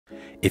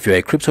If you're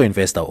a crypto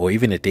investor or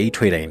even a day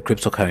trader in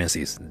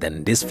cryptocurrencies,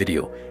 then this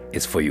video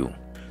is for you.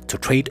 To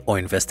trade or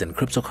invest in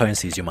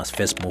cryptocurrencies, you must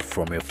first move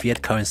from your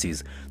fiat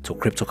currencies to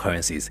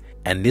cryptocurrencies,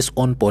 and this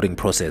onboarding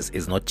process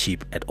is not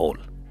cheap at all.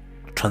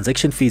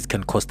 Transaction fees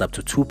can cost up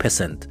to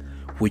 2%,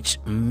 which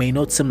may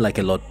not seem like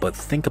a lot, but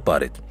think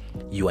about it.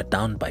 You are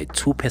down by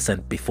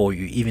 2% before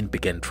you even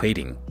begin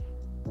trading.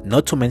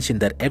 Not to mention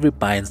that every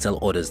buy and sell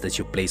orders that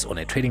you place on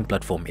a trading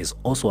platform is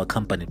also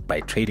accompanied by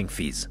trading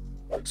fees.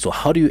 So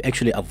how do you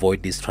actually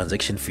avoid these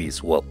transaction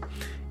fees? Well,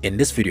 in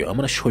this video, I'm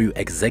going to show you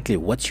exactly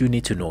what you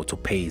need to know to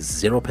pay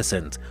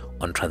 0%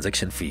 on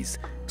transaction fees.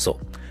 So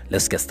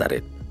let's get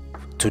started.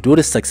 To do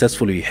this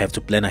successfully, you have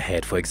to plan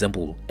ahead. For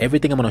example,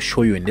 everything I'm going to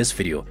show you in this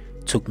video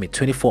took me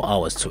 24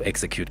 hours to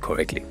execute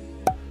correctly.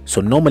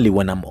 So normally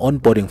when I'm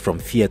onboarding from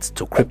fiat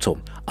to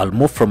crypto, I'll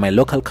move from my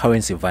local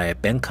currency via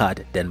bank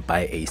card, then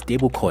buy a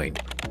stable coin,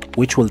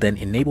 which will then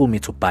enable me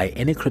to buy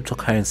any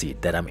cryptocurrency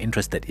that I'm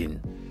interested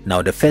in.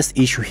 Now the first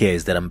issue here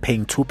is that I'm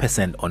paying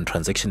 2% on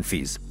transaction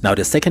fees. Now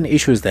the second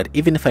issue is that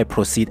even if I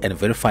proceed and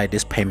verify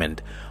this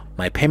payment,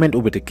 my payment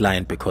will be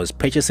declined because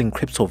purchasing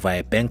crypto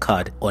via bank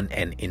card on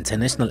an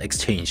international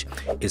exchange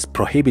is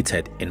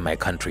prohibited in my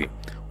country.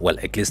 Well,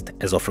 at least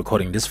as of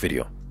recording this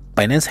video.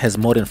 Binance has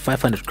more than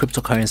 500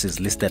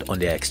 cryptocurrencies listed on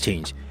their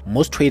exchange.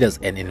 Most traders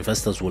and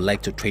investors would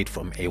like to trade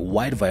from a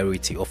wide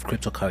variety of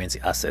cryptocurrency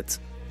assets.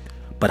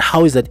 But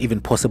how is that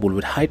even possible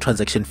with high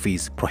transaction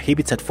fees,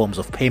 prohibited forms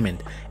of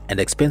payment,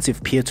 and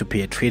expensive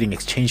peer-to-peer trading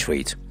exchange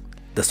rate?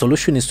 The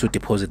solution is to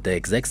deposit the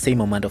exact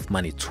same amount of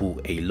money to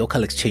a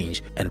local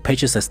exchange and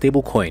purchase a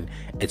stable coin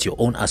at your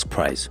own ask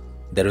price.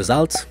 The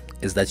result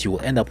is that you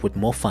will end up with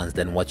more funds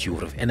than what you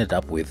would have ended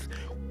up with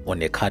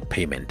on a card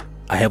payment.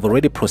 I have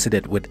already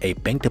proceeded with a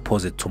bank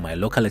deposit to my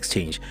local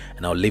exchange,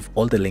 and I'll leave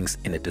all the links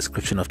in the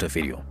description of the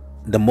video.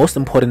 The most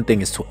important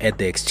thing is to add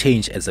the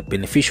exchange as a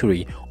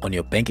beneficiary on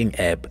your banking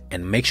app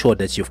and make sure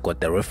that you've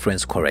got the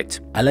reference correct.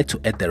 I like to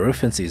add the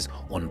references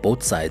on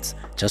both sides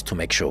just to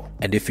make sure.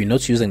 And if you're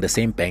not using the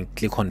same bank,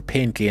 click on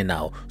Pay and Clear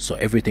now so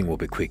everything will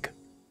be quick.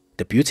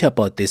 The beauty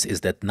about this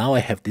is that now I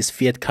have this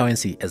fiat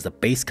currency as the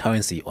base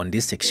currency on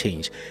this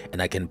exchange,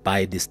 and I can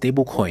buy the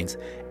stable coins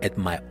at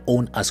my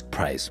own ask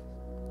price.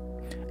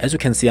 As you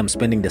can see, I'm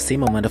spending the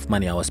same amount of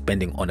money I was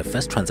spending on the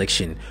first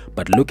transaction,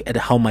 but look at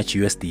how much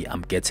USD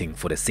I'm getting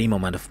for the same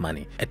amount of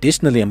money.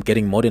 Additionally, I'm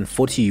getting more than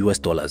 40 US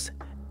dollars,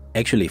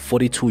 actually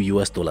 42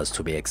 US dollars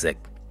to be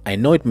exact. I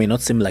know it may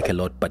not seem like a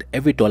lot, but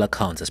every dollar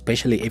counts,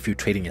 especially if you're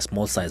trading a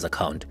small size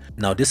account.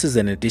 Now this is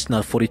an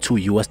additional 42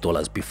 US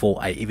dollars before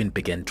I even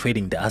began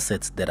trading the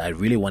assets that I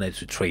really wanted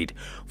to trade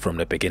from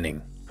the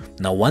beginning.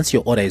 Now once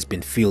your order has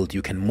been filled,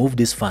 you can move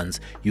these funds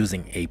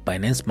using a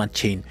Binance Smart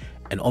Chain,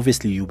 and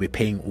obviously you'll be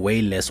paying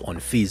way less on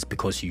fees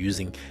because you're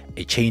using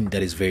a chain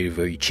that is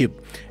very cheap.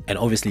 And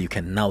obviously you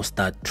can now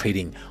start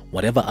trading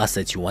whatever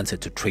assets you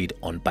wanted to trade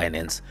on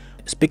Binance.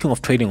 Speaking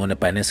of trading on the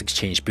Binance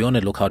exchange, be on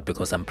the lookout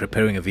because I'm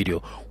preparing a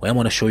video where I'm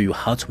going to show you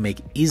how to make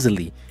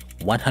easily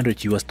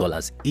 100 US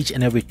dollars each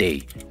and every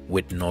day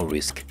with no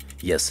risk.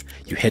 Yes,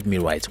 you heard me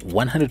right,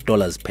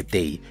 $100 per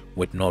day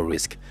with no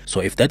risk. So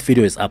if that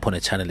video is up on the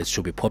channel, it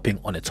should be popping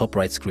on the top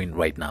right screen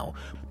right now.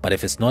 But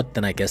if it's not,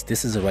 then I guess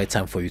this is the right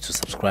time for you to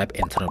subscribe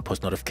and turn on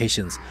post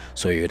notifications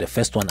so you're the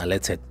first one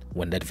alerted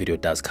when that video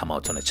does come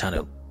out on the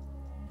channel.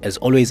 As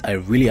always, I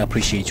really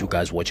appreciate you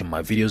guys watching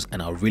my videos,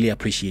 and I'll really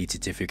appreciate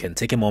it if you can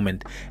take a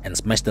moment and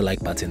smash the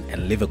like button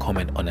and leave a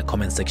comment on the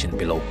comment section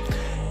below.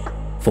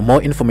 For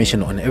more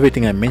information on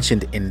everything I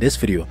mentioned in this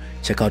video,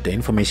 check out the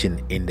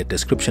information in the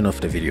description of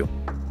the video.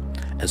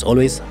 As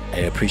always, I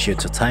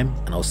appreciate your time,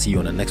 and I'll see you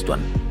on the next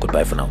one.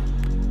 Goodbye for now.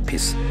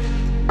 Peace.